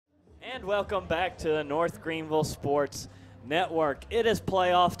And welcome back to the North Greenville Sports Network. It is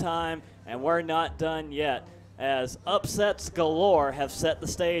playoff time, and we're not done yet, as upsets galore have set the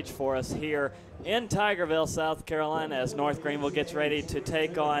stage for us here in Tigerville, South Carolina, as North Greenville gets ready to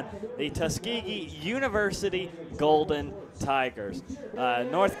take on the Tuskegee University Golden Tigers.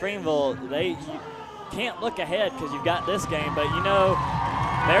 North Greenville, you can't look ahead because you've got this game, but you know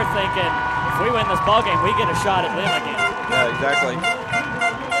they're thinking, if we win this ball game, we get a shot at them again. Yeah, exactly.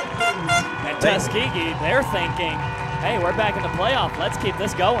 And Tuskegee, they're thinking, hey, we're back in the playoff. Let's keep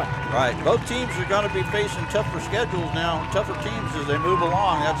this going. Right. Both teams are going to be facing tougher schedules now, tougher teams as they move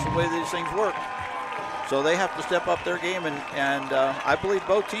along. That's the way these things work. So they have to step up their game, and I believe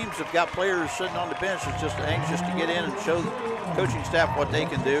both teams have got players sitting on the bench that's just anxious to get in and show the coaching staff what they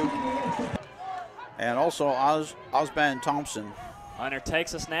can do. And also Osban Thompson. Hunter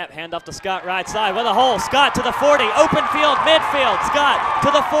takes a snap, hand off to Scott right side with a hole. Scott to the 40, open field, midfield. Scott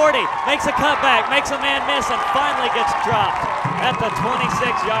to the 40, makes a cutback, makes a man miss, and finally gets dropped at the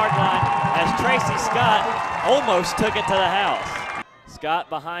 26-yard line as Tracy Scott almost took it to the house.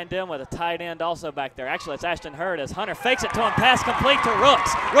 Scott behind him with a tight end also back there. Actually, it's Ashton Hurd as Hunter fakes it to him, pass complete to Rooks.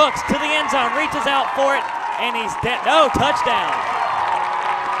 Rooks to the end zone, reaches out for it, and he's dead. No, touchdown.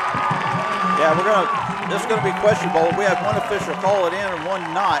 Yeah, this is going to be questionable. We have one official call it in and one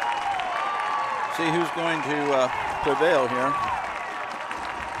not. See who's going to prevail here.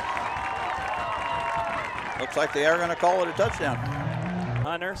 Looks like they are going to call it a touchdown.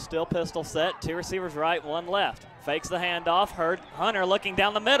 Hunter still pistol set, two receivers right, one left. Fakes the handoff, Hunter looking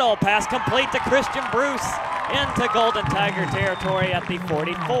down the middle, pass complete to Christian Bruce into Golden Tiger territory at the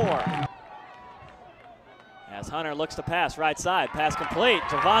 44. As Hunter looks to pass right side, pass complete.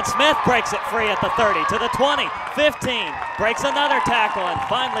 Javon Smith breaks it free at the 30 to the 20, 15, breaks another tackle and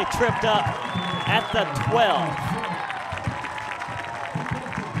finally tripped up at the 12.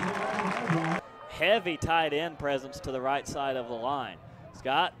 Heavy tight end presence to the right side of the line.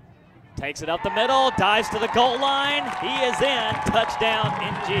 Scott takes it up the middle, dives to the goal line. He is in, touchdown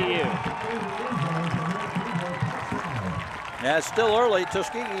NGU. Yeah, it's still early.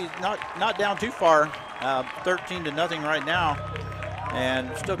 Tuskegee not down too far. 13-0 right now, and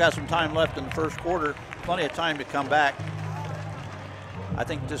still got some time left in the first quarter. Plenty of time to come back. I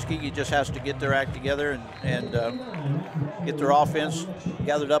think Tuskegee just has to get their act together and get their offense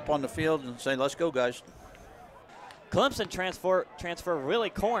gathered up on the field and say, let's go, guys. Clemson transfer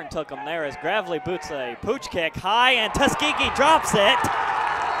Willie Korn took him there as Gravely boots a pooch kick high, and Tuskegee drops it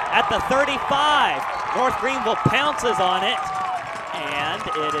at the 35. North Greenville pounces on it, and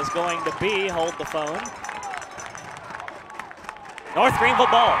it is going to be, hold the phone, North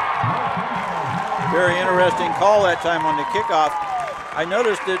Greenville ball. Very interesting call that time on the kickoff. I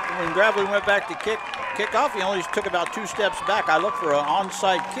noticed that when Gravely went back to kick off, he only took about 2 steps back. I looked for an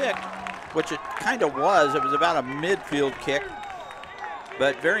onside kick, which it kind of was. It was about a midfield kick,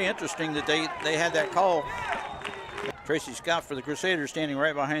 but very interesting that they had that call. Tracy Scott for the Crusaders standing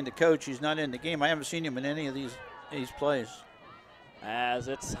right behind the coach. He's not in the game. I haven't seen him in any of these plays. As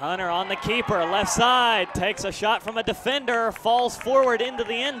it's Hunter on the keeper, left side, takes a shot from a defender, falls forward into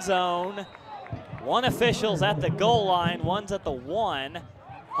the end zone. One official's at the goal line, one's at the 1.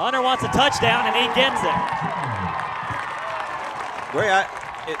 Hunter wants a touchdown, and he gets it. Ray,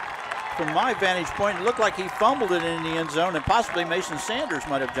 from my vantage point, it looked like he fumbled it in the end zone, and possibly Mason Sanders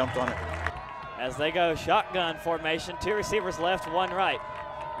might have jumped on it. As they go shotgun formation, 2 receivers left, 1 right.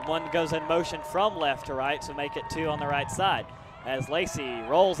 One goes in motion from left to right, so make it 2 on the right side. As Lacey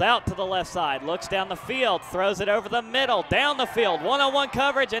rolls out to the left side, looks down the field, throws it over the middle, down the field, one-on-one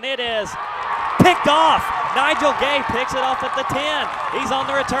coverage, and it is picked off. Nigel Gay picks it off at the 10. He's on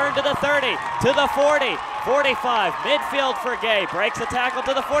the return to the 30, to the 40, 45, midfield for Gay, breaks the tackle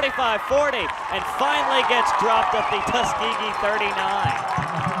to the 45, 40, and finally gets dropped at the Tuskegee 39.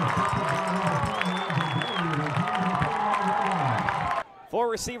 4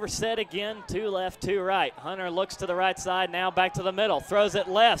 receivers set again, 2 left, 2 right. Hunter looks to the right side, now back to the middle, throws it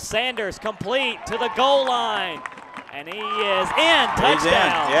left. Sanders complete to the goal line, and he is in, touchdown. He's in,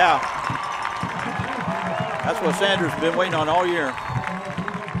 yeah. That's what Sanders has been waiting on all year.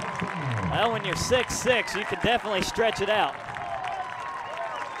 Well, when you're 6'6", you can definitely stretch it out.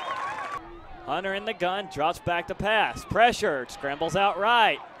 Hunter in the gun, drops back to pass, pressured, scrambles out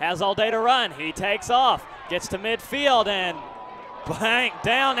right, has all day to run, he takes off, gets to midfield, and bang,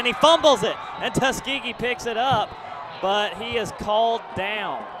 down, and he fumbles it, and Tuskegee picks it up, but he is called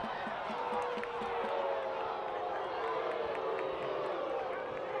down.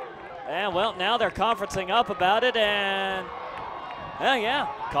 And well, now they're conferencing up about it, and yeah,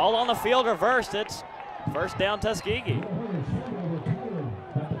 call on the field reversed. It's first down Tuskegee.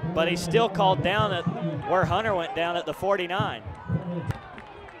 but he's still called down at where Hunter went down at the 49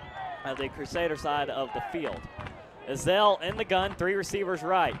 at the Crusader side of the field. Ezell in the gun, 3 receivers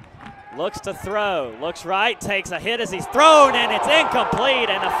right. Looks to throw, looks right, takes a hit as he's thrown, and it's incomplete,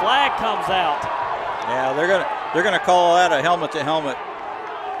 and a flag comes out. Yeah, they're gonna call that a helmet to helmet.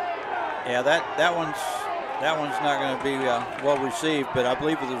 Yeah, that one's not going to be well received, but I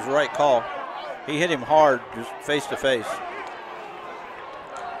believe it was the right call. He hit him hard, just face to face.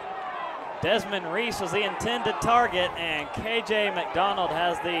 Desmond Reese was the intended target, and KJ McDonald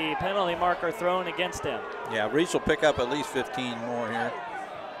has the penalty marker thrown against him. Yeah, Reese will pick up at least 15 more here.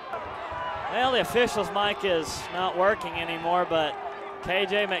 Well, the official's mic is not working anymore, but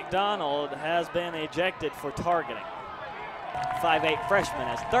KJ McDonald has been ejected for targeting. 5'8" freshman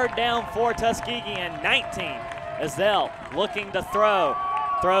as 3rd down for Tuskegee and 19. Ezell looking to throw.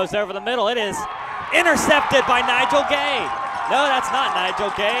 Throws over the middle. It is intercepted by Nigel Gay. No, that's not Nigel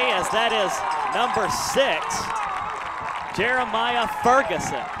Gay, as that is number 6, Jeremiah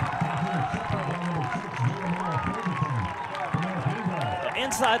Ferguson. The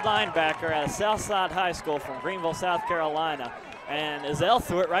inside linebacker at Southside High School from Greenville, South Carolina. And Ezell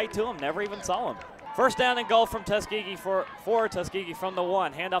threw it right to him, never even saw him. 1st down and goal from Tuskegee for Tuskegee from the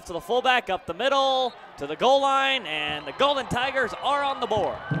 1. Handoff to the fullback, up the middle, to the goal line, and the Golden Tigers are on the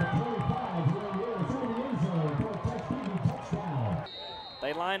board.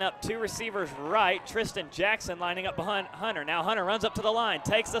 They line up 2 receivers right. Tristan Jackson lining up behind Hunter. Now Hunter runs up to the line,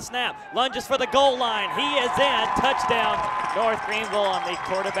 takes the snap, lunges for the goal line. He is in. Touchdown, North Greenville on the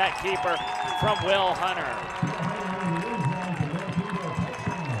quarterback keeper from Will Hunter.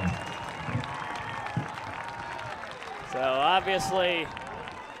 So obviously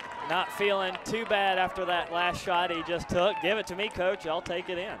not feeling too bad after that last shot he just took. Give it to me, coach, I'll take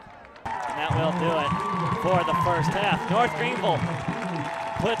it in. And that will do it for the first half. North Greenville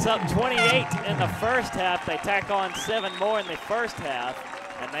puts up 28 in the first half. They tack on 7 more in the first half,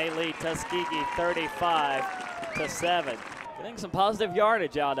 and they lead Tuskegee 35-7. Getting some positive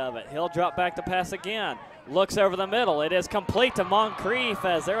yardage out of it. He'll drop back to pass again. Looks over the middle. It is complete to Moncrief,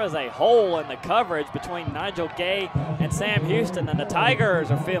 as there is a hole in the coverage between Nigel Gay and Sam Houston, and the Tigers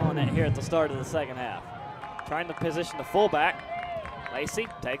are feeling it here at the start of the second half. Trying to position the fullback. Lacey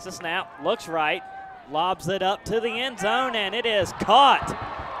takes a snap, looks right, lobs it up to the end zone, and it is caught.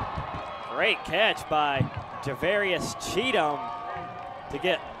 Great catch by Javarius Cheatham to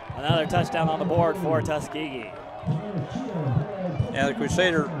get another touchdown on the board for Tuskegee. Yeah, the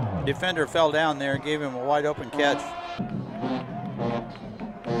Crusader defender fell down there and gave him a wide open catch.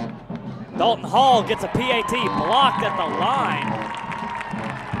 Dalton Hall gets a PAT blocked at the line.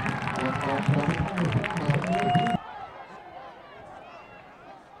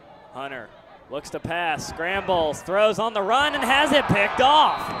 Hunter looks to pass, scrambles, throws on the run, and has it picked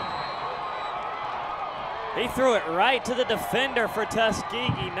off. He threw it right to the defender for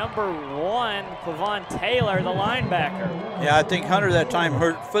Tuskegee, number 1, Quavon Taylor, the linebacker. Yeah, I think Hunter that time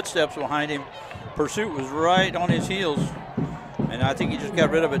heard footsteps behind him. Pursuit was right on his heels, and I think he just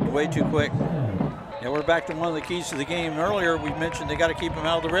got rid of it way too quick. Yeah, we're back to one of the keys to the game. Earlier, we mentioned they got to keep him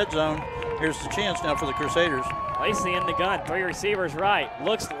out of the red zone. Here's the chance now for the Crusaders. Lacey in the gun, 3 receivers right.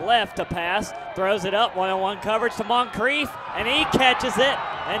 Looks left to pass, throws it up, 1-on-1 coverage to Moncrief, and he catches it,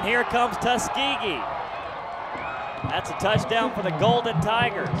 and here comes Tuskegee. That's a touchdown for the Golden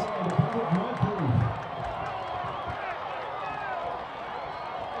Tigers.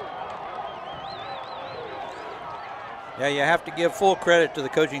 Yeah, you have to give full credit to the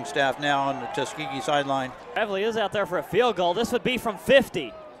coaching staff now on the Tuskegee sideline. Gravely is out there for a field goal. This would be from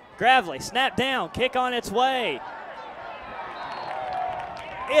 50. Gravely, snap down, kick on its way.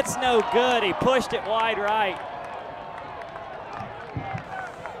 It's no good. He pushed it wide right.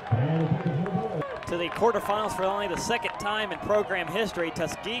 To the quarterfinals for only the 2nd time in program history.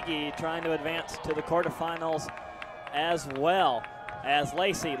 Tuskegee trying to advance to the quarterfinals as well. As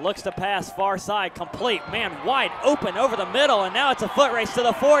Lacey looks to pass far side, complete, man wide open over the middle, and now it's a foot race to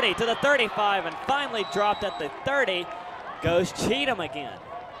the 40, to the 35, and finally dropped at the 30, goes Cheatham again.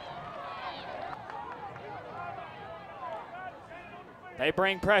 They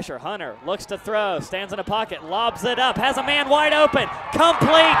bring pressure. Hunter looks to throw, stands in a pocket, lobs it up, has a man wide open,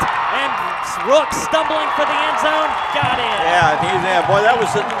 complete, and Rooks stumbling for the end zone, got it. Yeah, boy, that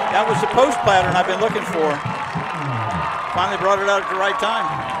was the post pattern I've been looking for. Finally brought it out at the right time.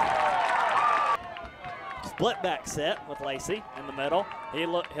 Split back set with Lacey in the middle.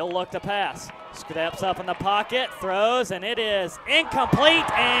 He'll look to pass. Steps up in the pocket, throws, and it is incomplete,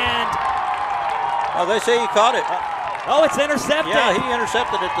 and... Oh, they say he caught it. Oh, it's intercepted. Yeah, he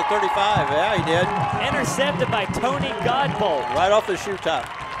intercepted it at the 35. Yeah, he did. Intercepted by Tony Godbolt. Right off the shoe top.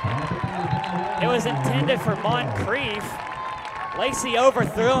 It was intended for Moncrief. Lacey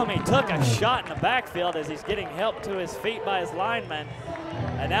overthrew him. He took a shot in the backfield as he's getting help to his feet by his lineman.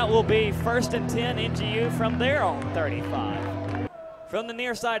 And that will be 1st and 10 NGU from their own 35. From the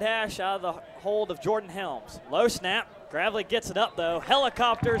near side hash, out of the hold of Jordan Helms. Low snap. Gravely gets it up though.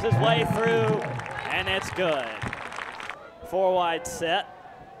 Helicopters his way through, and it's good. 4 wide set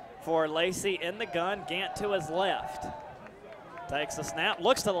for Lacey in the gun. Gant to his left. Takes the snap,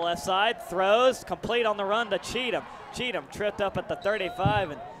 looks to the left side, throws, complete on the run to Cheatham. Cheatham tripped up at the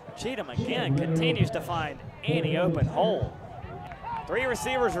 35, and Cheatham again continues to find any open hole. 3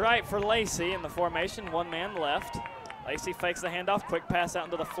 receivers right for Lacey in the formation, 1 man left. Lacey fakes the handoff, quick pass out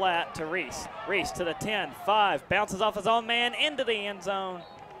into the flat to Reese. Reese to the 10, 5, bounces off his own man into the end zone.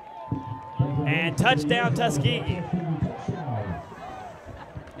 And touchdown Tuskegee.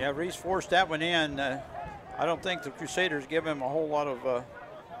 Yeah, Reese forced that one in. I don't think the Crusaders give him a whole lot of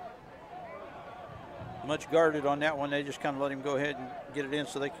much guarded on that one. They just kind of let him go ahead and get it in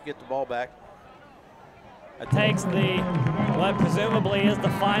so they could get the ball back. It takes what presumably is the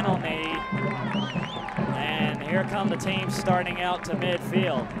final knee. And here come the teams starting out to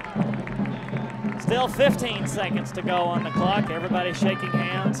midfield. Still 15 seconds to go on the clock. Everybody shaking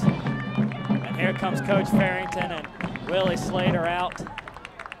hands. And here comes Coach Farrington and Willie Slater out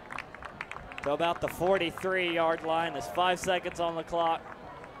to about the 43-yard line. There's 5 seconds on the clock.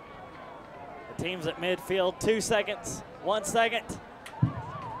 The team's at midfield, 2 seconds, 1 second.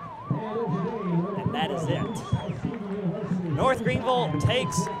 And that is it. North Greenville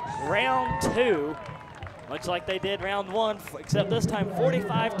takes round 2, much like they did round 1, except this time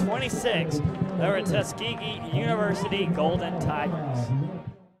 45-26 over at Tuskegee University Golden Tigers.